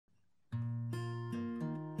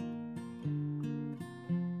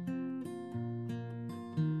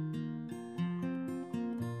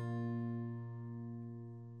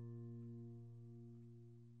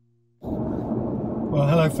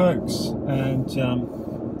Hello folks, and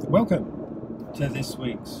welcome to this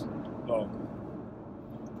week's vlog.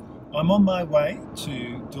 I'm on my way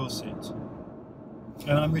to Dorset,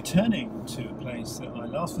 and I'm returning to a place that I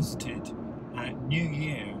last visited at New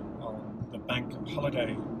Year on the bank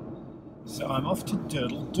holiday. So I'm off to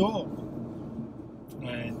Durdle Door,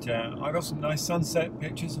 and I got some nice sunset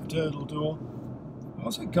pictures of Durdle Door. I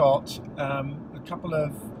also got a couple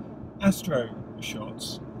of Astro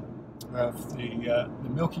shots of the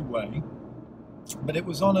Milky Way, but it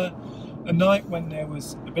was on a night when there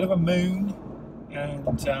was a bit of a moon,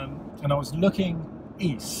 and I was looking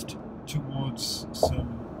east towards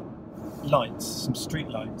some lights, some street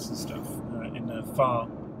lights and stuff in the far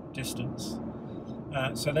distance.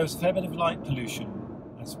 So there was a fair bit of light pollution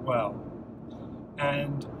as well,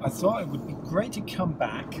 and I thought it would be great to come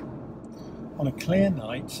back on a clear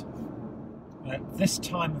night at this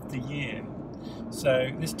time of the year.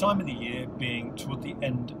 So this time of the year being toward the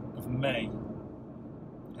end of May,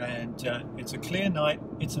 and it's a clear night,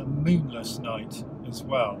 it's a moonless night as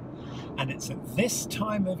well, and it's at this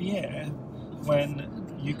time of year when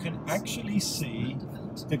you can actually see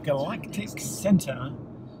the galactic center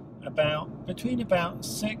between about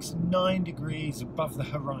 6-9 degrees above the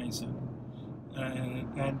horizon,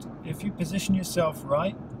 and if you position yourself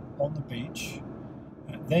right on the beach,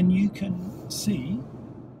 then you can see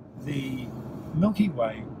the Milky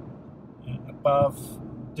Way above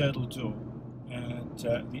Durdle Door and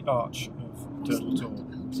the arch of Durdle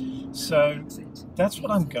Door. So that's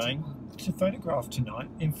what I'm going to photograph tonight.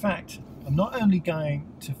 In fact, I'm not only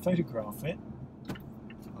going to photograph it,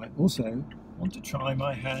 I also want to try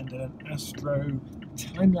my hand at an Astro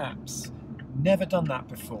Time-lapse. Never done that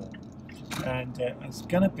before, and it's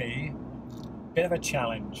going to be a bit of a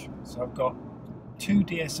challenge. So I've got 2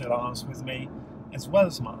 DSLRs with me, as well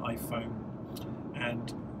as my iPhone,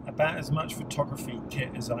 and about as much photography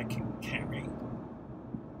kit as I can carry.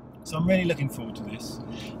 So I'm really looking forward to this.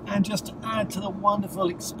 And just to add to the wonderful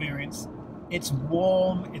experience, it's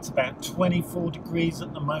warm, it's about 24 degrees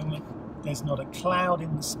at the moment. There's not a cloud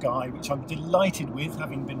in the sky, which I'm delighted with,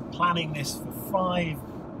 having been planning this for 5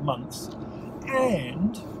 months.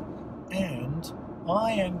 And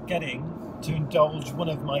I am getting to indulge one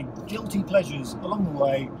of my guilty pleasures along the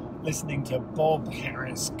way, listening to Bob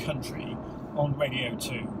Harris Country on Radio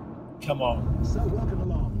 2. Come on. So welcome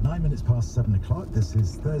along. 9 minutes past 7 o'clock. This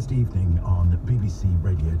is Thursday evening on BBC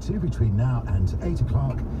Radio 2. Between now and 8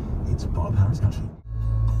 o'clock, it's Bob Harris Country.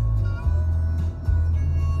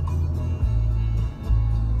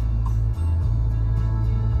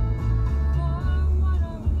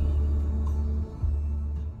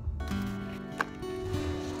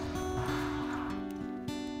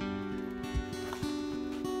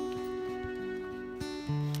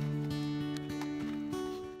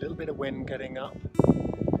 A little bit of wind getting up,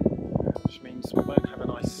 which means we won't have a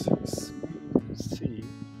nice smooth sea.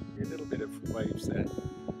 A little bit of waves there,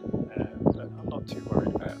 but I'm not too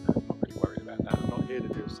worried about that. I'm not really worried about that. I'm not here to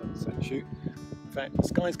do a sunset shoot. In fact, the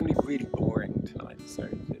sky's going to be really boring tonight, so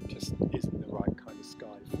it just isn't the right kind of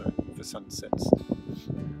sky for sunsets.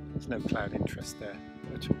 There's no cloud interest there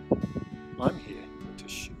at all. I'm here to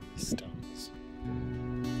shoot the stars.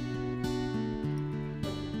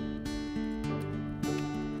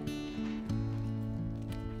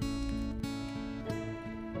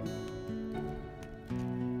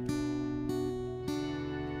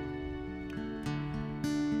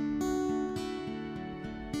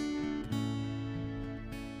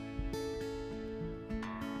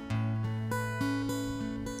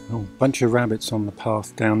 Oh, bunch of rabbits on the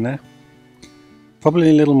path down there. Probably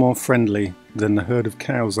a little more friendly than the herd of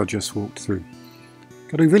cows I just walked through.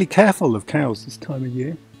 Got to be really careful of cows this time of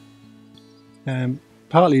year.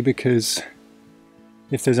 Partly because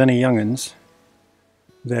if there's any young'uns,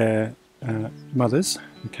 their mothers,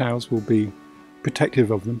 the cows, will be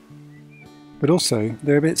protective of them. But also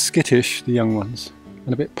they're a bit skittish, the young ones,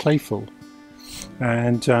 and a bit playful.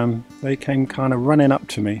 And they came kind of running up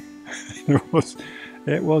to me.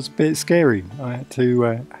 It was a bit scary. I had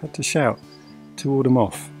to shout to ward them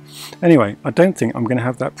off. Anyway, I don't think I'm going to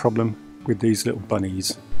have that problem with these little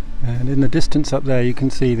bunnies. And in the distance up there you can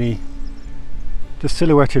see just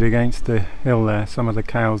silhouetted against the hill there, some of the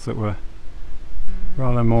cows that were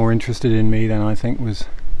rather more interested in me than I think was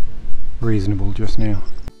reasonable just now.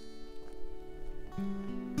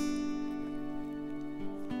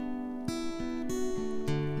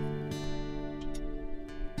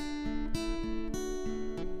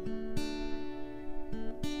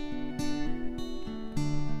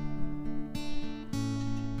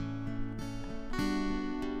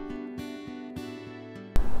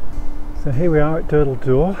 So here we are at Durdle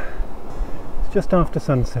Door. just after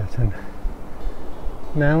sunset, and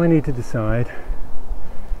now I need to decide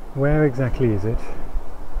where exactly is it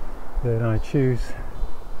that I choose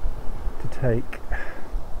to take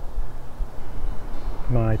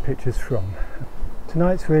my pictures from.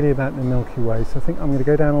 Tonight's really about the Milky Way, so I think I'm going to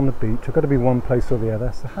go down on the beach. I've got to be one place or the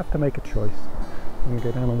other, so I have to make a choice. I'm going to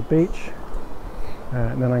go down on the beach,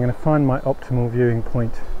 and then I'm going to find my optimal viewing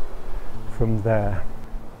point from there.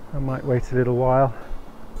 I might wait a little while,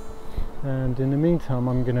 and in the meantime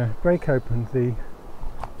I'm going to break open the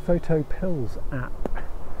Photo Pills app,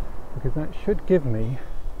 because that should give me,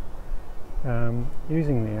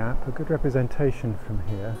 using the app, a good representation from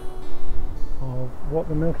here of what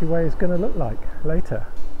the Milky Way is going to look like later.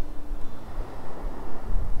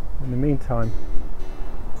 In the meantime,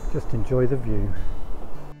 just enjoy the view.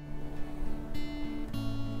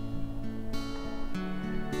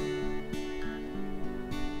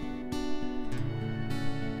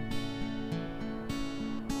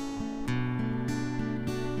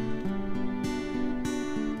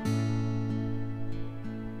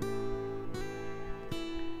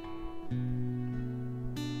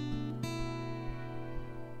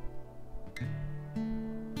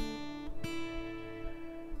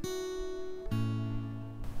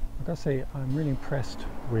 I've got to say, I'm really impressed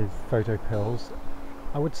with Photo Pills.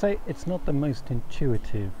 I would say it's not the most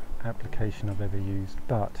intuitive application I've ever used,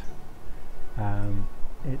 but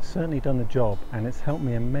it's certainly done the job, and it's helped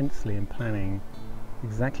me immensely in planning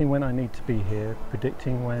exactly when I need to be here,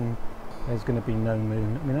 predicting when there's going to be no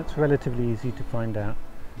moon. I mean, that's relatively easy to find out,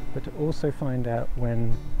 but to also find out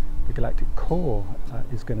when the galactic core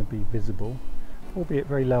is going to be visible, albeit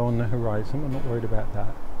very low on the horizon. I'm not worried about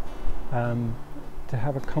that. To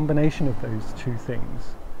have a combination of those two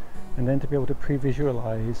things, and then to be able to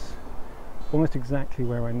pre-visualize almost exactly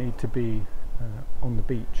where I need to be on the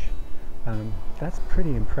beach, that's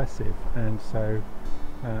pretty impressive. And so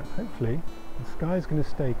hopefully the sky is going to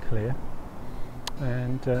stay clear,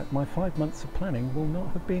 and my 5 months of planning will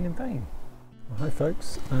not have been in vain. Well, hi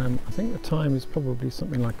folks, I think the time is probably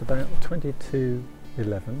something like about 20 to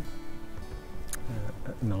 11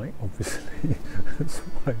 at night, obviously. That's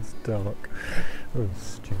why it's dark. Oh,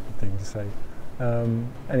 stupid thing to say.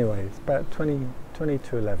 Anyway, it's about 20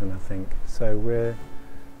 to 11, I think. So we're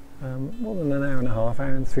more than an hour and a half,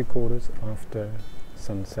 hour and 3/4 after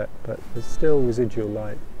sunset, but there's still residual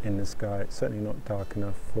light in the sky. It's certainly not dark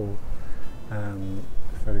enough for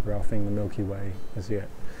photographing the Milky Way as yet.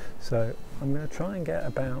 So I'm going to try and get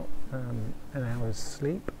about an hour's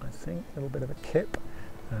sleep, I think, a little bit of a kip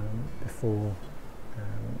before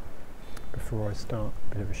I start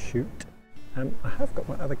a bit of a shoot. I have got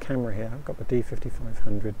my other camera here. I've got the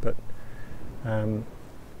D5500, but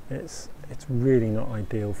it's really not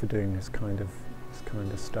ideal for doing this kind of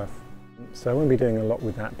stuff. So I won't be doing a lot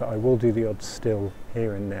with that, but I will do the odd still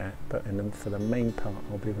here and there. But for the main part,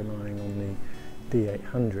 I'll be relying on the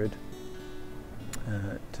D800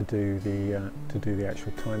 to do the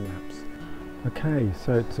actual time lapse. Okay,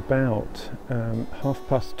 so it's about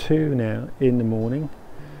 2:30 now in the morning,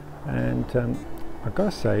 and I've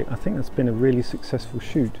got to say, I think that's been a really successful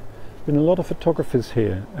shoot. There's been a lot of photographers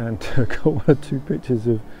here, and got 1 or 2 pictures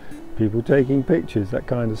of people taking pictures, that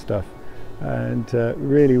kind of stuff, and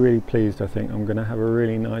really pleased. I think I'm going to have a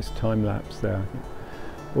really nice time lapse there.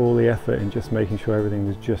 All the effort in just making sure everything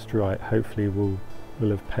was just right hopefully will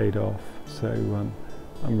have paid off. So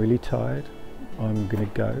I'm really tired. I'm going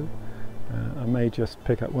to go. I may just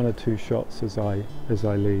pick up 1 or 2 shots as I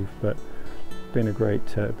leave, but been a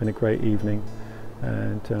great evening.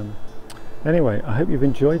 And anyway, I hope you've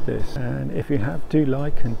enjoyed this, and if you have, do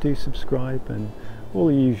like and do subscribe and all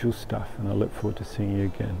the usual stuff, and I look forward to seeing you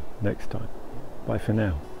again next time. Bye for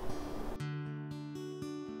now.